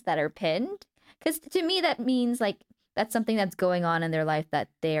 things that are pinned. Because to me, that means like that's something that's going on in their life that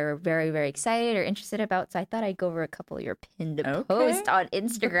they're very, very excited or interested about. So I thought I'd go over a couple of your pinned posts on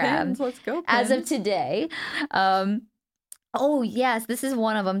Instagram Pins, let's go. as of pins. today. Oh, yes, this is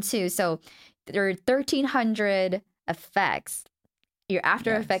one of them too. So there are 1,300 effects, your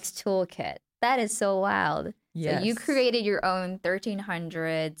After Yes. Effects toolkit. That is so wild. Yes. So you created your own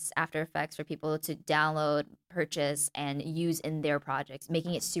 1,300s After Effects for people to download, purchase, and use in their projects,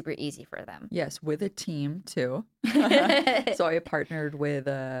 making it super easy for them. Yes, with a team too. So I partnered with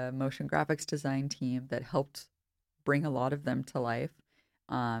a motion graphics design team that helped bring a lot of them to life.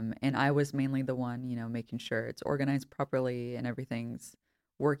 And I was mainly the one, making sure it's organized properly and everything's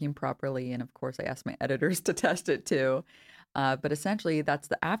working properly. And of course, I asked my editors to test it too. But essentially, that's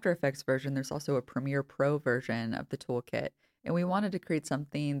the After Effects version. There's also a Premiere Pro version of the toolkit. And we wanted to create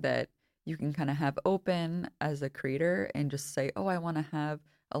something that you can kind of have open as a creator and just say, oh, I want to have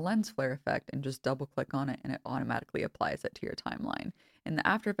a lens flare effect and just double click on it and it automatically applies it to your timeline. And the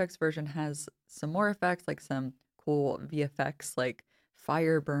After Effects version has some more effects, like some cool VFX, like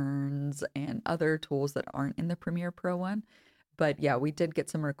fire burns and other tools that aren't in the Premiere Pro one. But yeah, we did get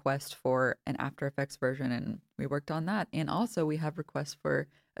some requests for an After Effects version and we worked on that. And also we have requests for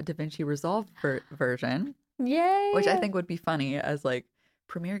a DaVinci Resolve version, Yay! which I think would be funny as like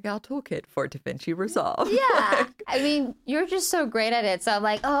Premiere Gal Toolkit for DaVinci Resolve. Yeah. I mean, you're just so great at it. So I'm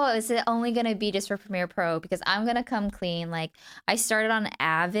like, oh, is it only going to be just for Premiere Pro? Because I'm going to come clean. Like, I started on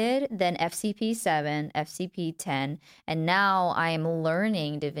Avid, then FCP 7, FCP 10, and now I am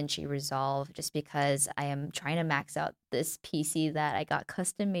learning DaVinci Resolve just because I am trying to max out this PC that I got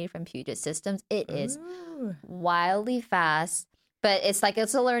custom made from Puget Systems. It is Ooh. wildly fast. But it's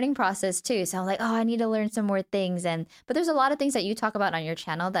a learning process too. So I'm like, oh, I need to learn some more things. But there's a lot of things that you talk about on your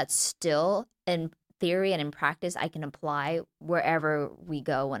channel that's still in theory and in practice I can apply wherever we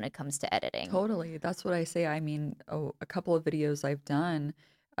go when it comes to editing. Totally. That's what I say. I mean, a couple of videos I've done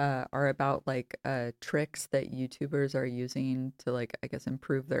are about like tricks that YouTubers are using to like, I guess,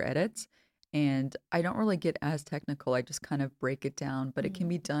 improve their edits. And I don't really get as technical. I just kind of break it down, but it can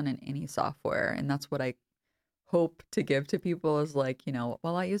be done in any software. And that's what I hope to give to people is like,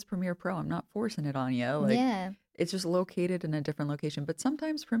 well, I use Premiere Pro. I'm not forcing it on you. Like, Yeah. it's just located in a different location. But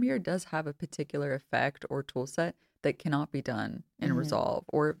sometimes Premiere does have a particular effect or tool set that cannot be done in Resolve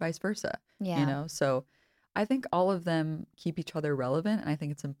or vice versa. Yeah. So I think all of them keep each other relevant. And I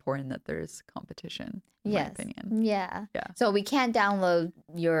think it's important that there's competition, in my opinion. Yeah. Yeah. So we can't download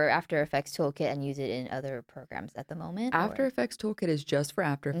your After Effects toolkit and use it in other programs at the moment? After Effects toolkit is just for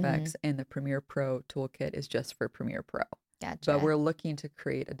After Effects, and the Premiere Pro toolkit is just for Premiere Pro. Gotcha. But we're looking to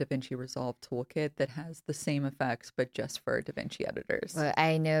create a DaVinci Resolve toolkit that has the same effects, but just for DaVinci editors. Well,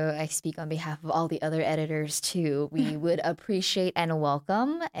 I know I speak on behalf of all the other editors too. We would appreciate and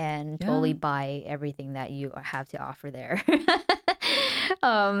welcome and totally buy everything that you have to offer there.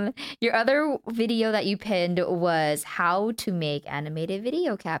 Your other video that you pinned was how to make animated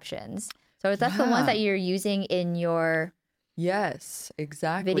video captions. So that's the ones that you're using in your Yes,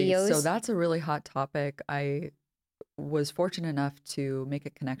 exactly. videos? So that's a really hot topic. I was fortunate enough to make a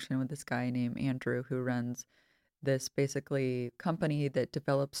connection with this guy named Andrew who runs this basically company that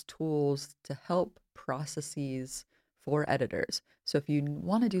develops tools to help processes for editors. So if you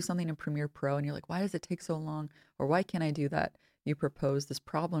want to do something in Premiere Pro and you're like, why does it take so long? Or why can't I do that? You propose this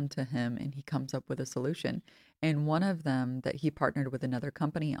problem to him and he comes up with a solution. And one of them that he partnered with another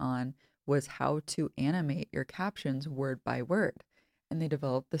company on was how to animate your captions word by word. And they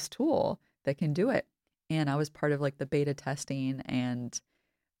developed this tool that can do it. And I was part of like the beta testing and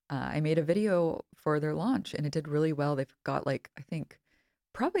I made a video for their launch and it did really well. They've got like, I think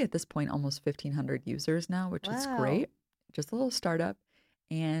probably at this point, almost 1,500 users now, which is great. Just a little startup.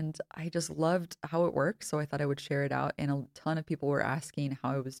 And I just loved how it works. So I thought I would share it out. And a ton of people were asking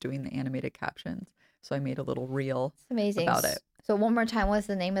how I was doing the animated captions. So I made a little reel about it. So one more time, what's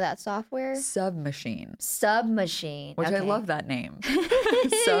the name of that software? Submachine. Submachine. Which I love that name.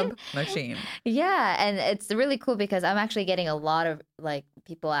 Submachine. Yeah, and it's really cool because I'm actually getting a lot of like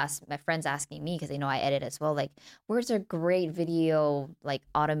my friends asking me because they know I edit as well. Like, where's a great video like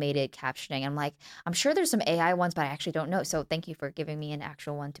automated captioning? I'm like, I'm sure there's some AI ones, but I actually don't know. So thank you for giving me an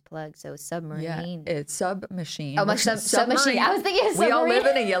actual one to plug. So Submarine. Yeah, it's Submachine. Oh, Submachine. I was thinking submarine. We all live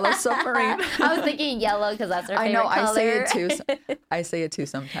in a yellow submarine. I was thinking yellow because that's our favorite color. I say it too. I say it too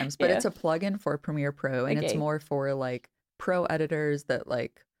sometimes, but it's a plugin for Premiere Pro, and it's more for like pro editors that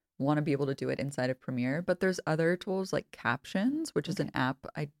like want to be able to do it inside of Premiere. But there's other tools like Captions, which is an app.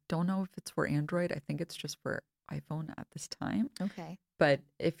 I don't know if it's for Android. I think it's just for iPhone at this time. Okay. But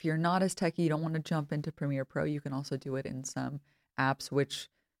if you're not as techy, you don't want to jump into Premiere Pro, you can also do it in some apps, which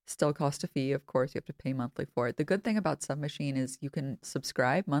still cost a fee. Of course, you have to pay monthly for it. The good thing about Submachine is you can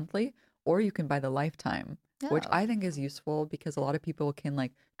subscribe monthly or you can buy the lifetime. Which I think is useful because a lot of people can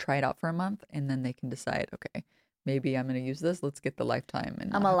like try it out for a month and then they can decide, okay, maybe I'm going to use this. Let's get the lifetime.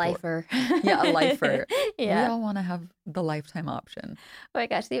 And I'm a lifer. Yeah, a lifer. Yeah. We all want to have the lifetime option. Oh my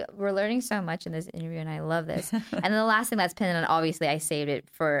gosh, see, we're learning so much in this interview and I love this. And the last thing that's pinned, and obviously I saved it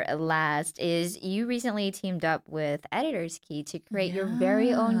for last, is you recently teamed up with Editor's Key to create your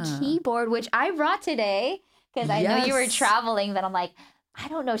very own keyboard, which I brought today because I know you were traveling, but I'm like, I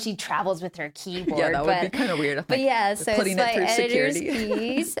don't know if she travels with her keyboard. Yeah, that would be kind of weird. But yeah, so putting it's it through Editor's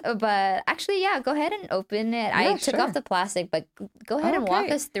security. Keys. But actually, yeah, go ahead and open it. I took off the plastic, but go ahead and walk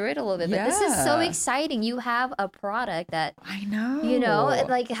us through it a little bit. But this is so exciting. You have a product that, I know. you know,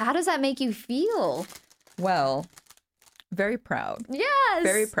 like, how does that make you feel? Well, very proud. Yes.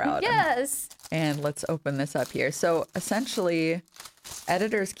 Very proud. Yes. And let's open this up here. So essentially,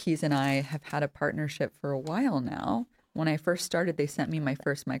 Editor's Keys and I have had a partnership for a while now. When I first started, they sent me my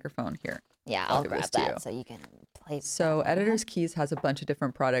first microphone here. Yeah, I'll grab that so you can play. So Editor's Keys has a bunch of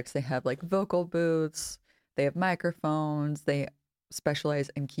different products. They have like vocal booths, they have microphones, they specialize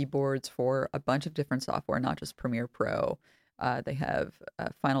in keyboards for a bunch of different software, not just Premiere Pro. They have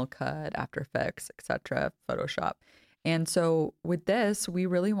Final Cut, After Effects, etc., Photoshop. And so with this, we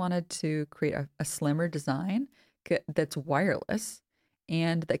really wanted to create a slimmer design that's wireless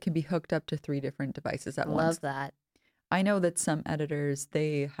and that can be hooked up to 3 different devices at once. Love that. I know that some editors,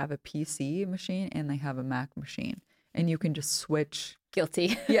 they have a PC machine and they have a Mac machine and you can just switch.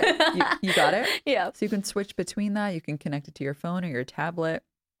 Guilty. Yeah, you got it? Yeah. So you can switch between that. You can connect it to your phone or your tablet.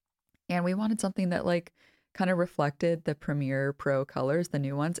 And we wanted something that like kind of reflected the Premiere Pro colors, the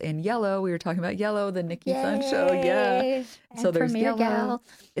new ones. And yellow, we were talking about yellow, the Nikki Sun show. Yeah. Yay! So And there's Premiere yellow. Gal.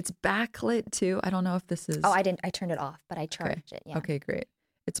 It's backlit too. I don't know if this is. Oh, I didn't. I turned it off, but I Okay. charged it. Yeah. Okay, great.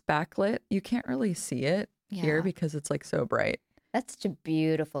 It's backlit. You can't really see it here Yeah. because it's like so bright. That's such a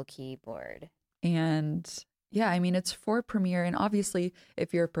beautiful keyboard. And yeah, I mean, it's for Premiere. And obviously,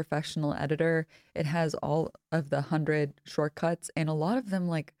 if you're a professional editor, it has all of the 100 shortcuts. And a lot of them,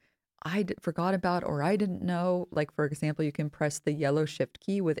 like, forgot about or I didn't know. Like, for example, you can press the yellow shift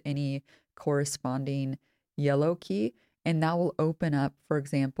key with any corresponding yellow key. And that will open up, for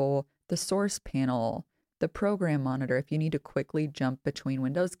example, the source panel, the program monitor, if you need to quickly jump between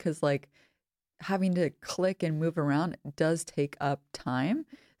windows. Because, like, having to click and move around does take up time.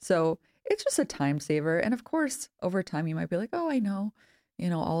 So it's just a time saver. And of course, over time, you might be like, oh, I know,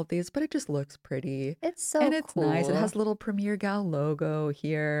 all of these, but it just looks pretty. It's so And it's cool. nice. It has a little Premiere Gal logo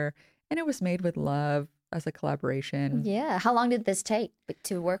here. And it was made with love as a collaboration. Yeah. How long did this take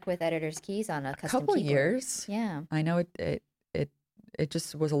to work with Editor's Keys on a A custom couple keyboard? years. Yeah. I know it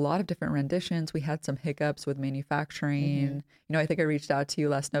just was a lot of different renditions. We had some hiccups with manufacturing. I think I reached out to you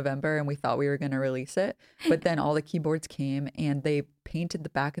last November and we thought we were going to release it. But then all the keyboards came and they painted the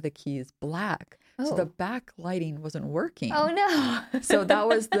back of the keys black. So the Oh. back lighting wasn't working. Oh no. So that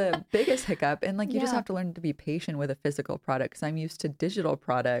was the biggest hiccup. And like, you just Yeah. have to learn to be patient with a physical product because I'm used to digital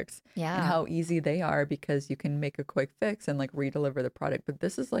products and Yeah. how easy they are because you can make a quick fix and like re-deliver the product. But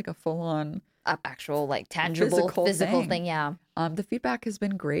this is like a full-on Actual like tangible physical thing. Yeah. the feedback has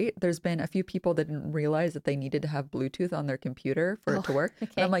been great. There's been a few people that didn't realize that they needed to have Bluetooth on their computer for it to work. And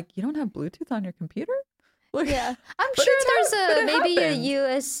okay. I'm like, you don't have Bluetooth on your computer? Like, Yeah. I'm but sure it's there's but a it maybe happened. a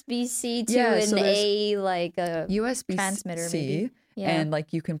USB-C to Yeah, an so there's A like a USB-C, transmitter maybe. Yeah. and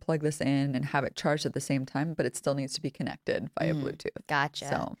like you can plug this in and have it charged at the same time, but it still needs to be connected via Bluetooth. Gotcha.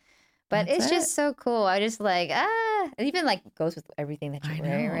 So, But that's it's it. just so cool. I just like it even like goes with everything that I you're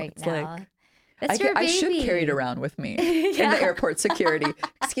wearing know. right It's now. like, That's your I baby. should carry it around with me in Yeah. the airport security.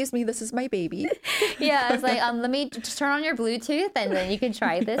 Excuse me, this is my baby. Yeah, it's like let me just turn on your Bluetooth and then you can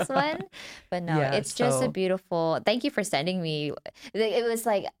try this one. But no, Yeah, it's just a so- beautiful. Thank you for sending me. It was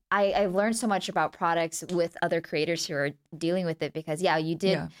like I've learned so much about products with other creators who are dealing with it because you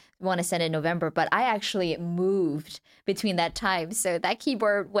did Yeah. want to send in November, but I actually moved between that time, so that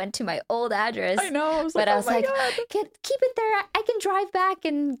keyboard went to my old address. I know. I was But like, I oh was my like, God. keep it there. I can drive back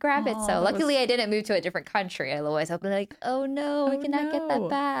and grab it. Aw, So that luckily, was- I didn't move to a different country. Otherwise, I'll be like, oh no, I Oh, cannot get no. that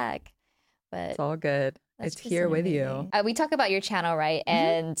back. But It's all good. that's It's just here with you. amazing. We talk about your channel, right?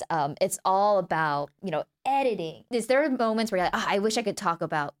 And it's all about editing. Is there moments where you're like, oh, I wish I could talk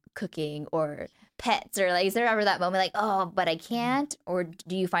about cooking or pets, or like, is there ever that moment like, oh, but I can't? Or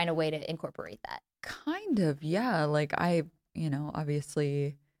do you find a way to incorporate that? Kind of, yeah. Like I,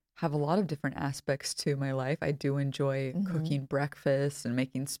 obviously have a lot of different aspects to my life. I do enjoy cooking breakfast and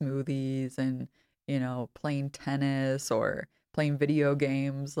making smoothies and, playing tennis or playing video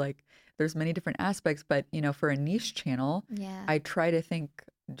games. Like there's many different aspects, but, for a niche channel, Yeah. I try to think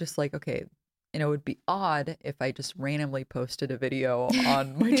just like, okay, it would be odd if I just randomly posted a video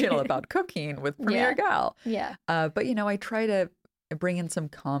on my channel about cooking with Premiere Gal. Yeah. But I try to bring in some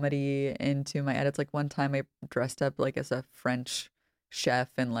comedy into my edits. Like one time I dressed up like as a French chef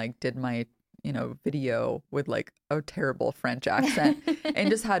and like did my, video with like a terrible French accent and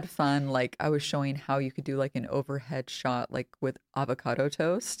just had fun. Like I was showing how you could do like an overhead shot like with avocado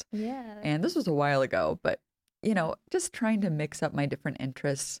toast. Yeah. And this was a while ago, but just trying to mix up my different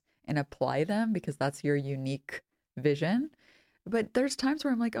interests and apply them because that's your unique vision. But there's times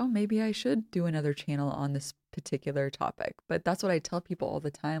where I'm like, oh, maybe I should do another channel on this particular topic. But that's what I tell people all the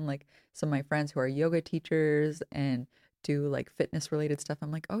time. Like some of my friends who are yoga teachers and do like fitness related stuff.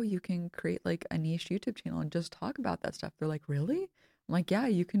 I'm like, oh, you can create like a niche YouTube channel and just talk about that stuff. They're like, really? I'm like, yeah,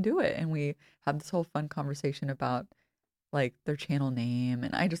 you can do it. And we have this whole fun conversation about like their channel name.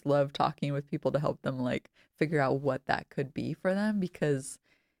 And I just love talking with people to help them like figure out what that could be for them because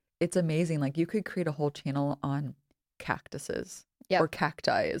it's amazing. Like you could create a whole channel on cactuses Yep. or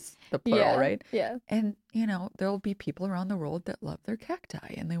cacti is the plural, right? Yeah. And, there'll be people around the world that love their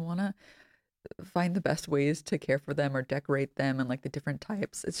cacti and they want to find the best ways to care for them or decorate them and like the different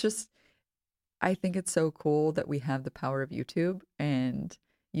types. It's just, I think it's so cool that we have the power of YouTube and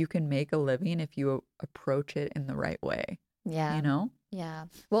you can make a living if you approach it in the right way, Yeah. Yeah.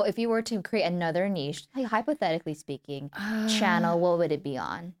 Well, if you were to create another niche, hypothetically speaking, channel, what would it be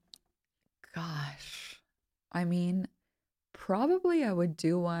on? Gosh, I mean, probably I would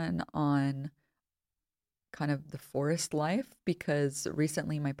do one on kind of the forest life because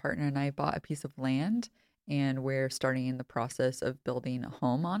recently my partner and I bought a piece of land and we're starting the process of building a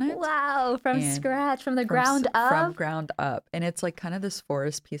home on it. Wow, from And scratch, from the from ground from up. ground up. And it's like kind of this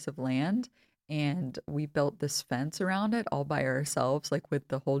forest piece of land. And we built this fence around it all by ourselves, like with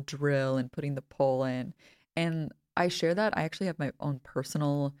the whole drill and putting the pole in. And I share that. I actually have my own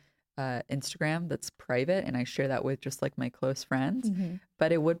personal Instagram that's private, and I share that with just like my close friends. Hmm.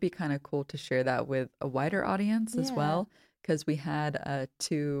 But it would be kind of cool to share that with a wider audience as Yeah. well, because we had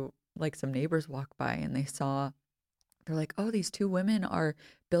some neighbors walk by and they're like, oh, these two women are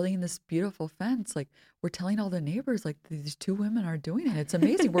building this beautiful fence. Like, we're telling all the neighbors, like, these two women are doing it. It's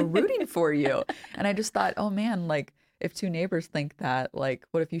amazing. We're rooting for you. And I just thought, oh man, like, if two neighbors think that, like,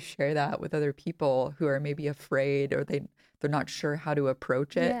 what if you share that with other people who are maybe afraid or they're not sure how to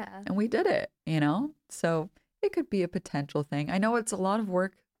approach it? Yeah. And we did it, you know? So it could be a potential thing. I know it's a lot of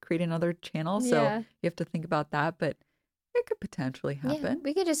work creating another channel, so Yeah. you have to think about that, but it could potentially Yeah, happen.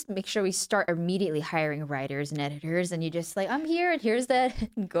 we could just make sure we start immediately hiring writers and editors, and you just like, I'm here, and here's that,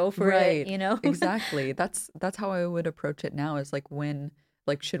 go for it, Right. you know? Exactly. That's how I would approach it now is like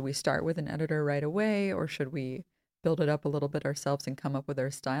should we start with an editor right away or should we build it up a little bit ourselves and come up with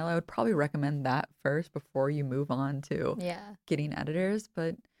our style? I would probably recommend that first before you move on to Yeah. getting editors,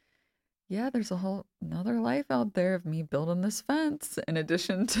 but yeah, there's a whole another life out there of me building this fence in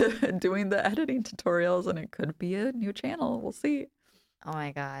addition to doing the editing tutorials, and it could be a new channel. We'll see. Oh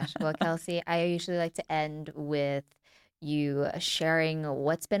my gosh. Well, Kelsey, I usually like to end with you sharing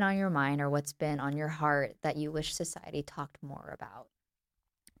what's been on your mind or what's been on your heart that you wish society talked more about.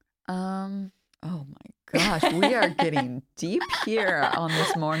 Um, oh my gosh, we are getting deep here on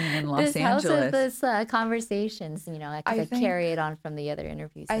this morning in Los This helps with Angeles. this conversations, you know, because I I think carry it on from the other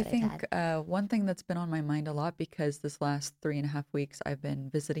interviews I that I've think had. one thing that's been on my mind a lot because this last 3.5 weeks I've been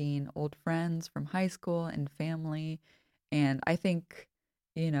visiting old friends from high school and family, and I think,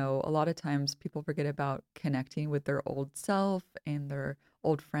 you know, a lot of times people forget about connecting with their old self and their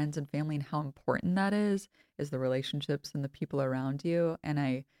old friends and family and how important that is the relationships and the people around you.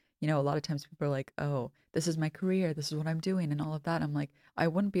 And you know, a lot of times people are like, oh, this is my career, this is what I'm doing, and all of that. I'm like, I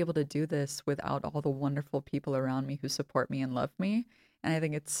wouldn't be able to do this without all the wonderful people around me who support me and love me. And I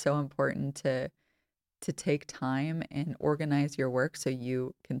think it's so important to take time and organize your work so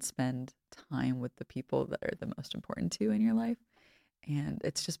you can spend time with the people that are the most important to you in your life. And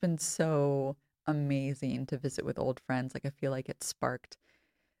it's just been so amazing to visit with old friends. Like I feel like it sparked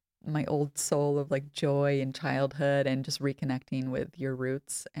my old soul of like joy and childhood and just reconnecting with your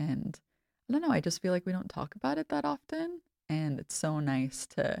roots. And I don't know, I just feel like we don't talk about it that often. And it's so nice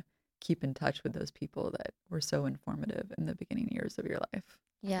to keep in touch with those people that were so informative in the beginning years of your life.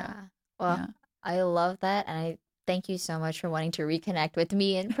 Yeah. Yeah. Well, Yeah. I love that. And I thank you so much for wanting to reconnect with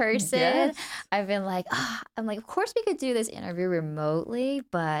me in person. Yes. I've been like, I'm like, of course we could do this interview remotely,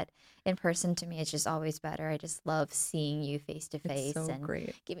 but in person to me, it's just always better. I just love seeing you face to It's face so and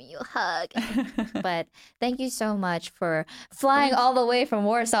great. giving you a hug. But thank you so much for flying course. all the way from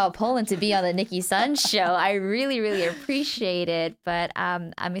Warsaw, Poland to be on the Nikki Sun show. I really, really appreciate it. But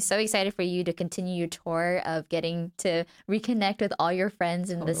I'm so excited for you to continue your tour of getting to reconnect with all your friends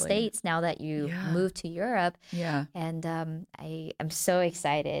in the Totally. States now that you Yeah. moved to Europe. Yeah. And I am so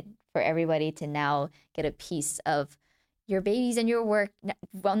excited for everybody to now get a piece of your babies and your work.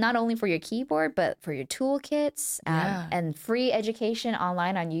 Well, not only for your keyboard, but for your toolkits Yeah. and free education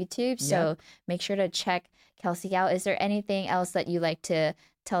online on YouTube. So make sure to check Kelsey out. Is there anything else that you like to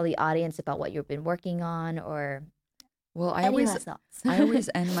tell the audience about what you've been working on or Well, any last thoughts? I always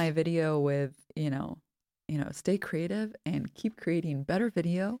end my video with, stay creative and keep creating better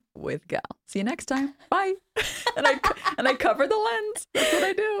video with Gal. See you next time. Bye. and I cover the lens. That's what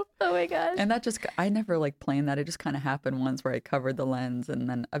I do. Oh my gosh. And I never like planned that. It just kind of happened once where I covered the lens and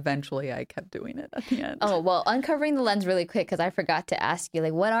then eventually I kept doing it at the end. Oh, well, uncovering the lens really quick because I forgot to ask you,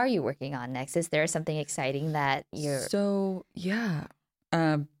 like, what are you working on next? Is there something exciting that you're... So, yeah.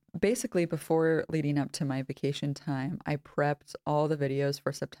 Basically, before leading up to my vacation time, I prepped all the videos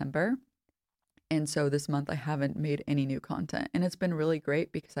for September. And so this month I haven't made any new content. And it's been really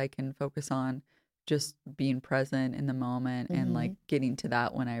great because I can focus on just being present in the moment and like getting to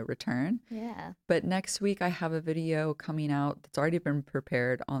that when I return. Yeah. But next week I have a video coming out that's already been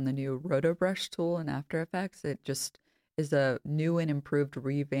prepared on the new RotoBrush tool in After Effects. It just is a new and improved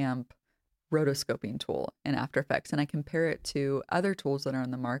revamp rotoscoping tool in After Effects. And I compare it to other tools that are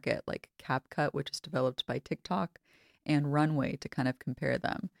on the market like CapCut, which is developed by TikTok, and Runway to kind of compare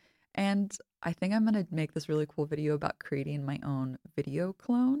them. And I think I'm going to make this really cool video about creating my own video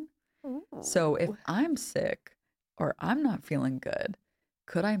clone. Ooh. So if I'm sick or I'm not feeling good,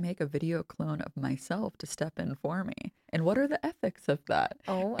 could I make a video clone of myself to step in for me? And what are the ethics of that?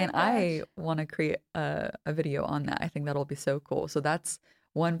 Oh my And gosh. I want to create a video on that. I think that'll be so cool. So that's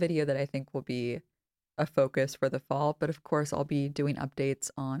one video that I think will be a focus for the fall. But of course, I'll be doing updates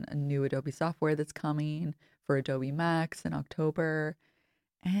on a new Adobe software that's coming for Adobe Max in October.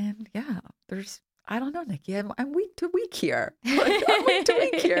 And yeah, I don't know, Nikki. I'm week to week here. Like, I'm week to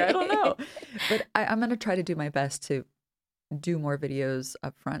week here. I don't know. But I'm going to try to do my best to do more videos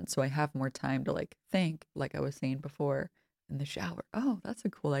up front so I have more time to like think, like I was saying before, in the shower. Oh, that's a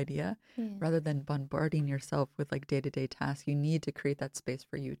cool idea. Yeah. Rather than bombarding yourself with like day-to-day tasks, you need to create that space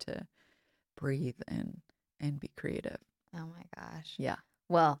for you to breathe and be creative. Oh my gosh. Yeah.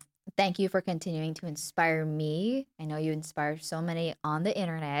 Well, thank you for continuing to inspire me. I know you inspire so many on the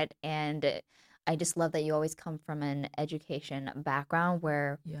internet, and I just love that you always come from an education background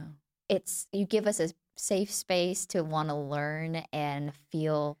where Yeah. you give us a safe space to want to learn and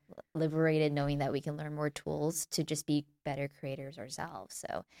feel liberated knowing that we can learn more tools to just be better creators ourselves. So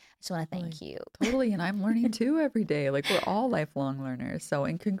I just want to thank you. Totally. And I'm learning too every day. Like we're all lifelong learners. So,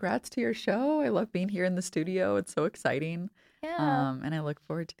 and congrats to your show. I love being here in the studio. It's so exciting. Yeah. And I look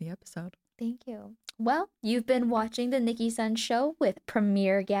forward to the episode. Thank you. Well, you've been watching the Nikki Sun Show with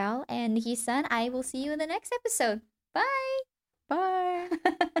Premier Gal and Nikki Sun. I will see you in the next episode. Bye. Bye.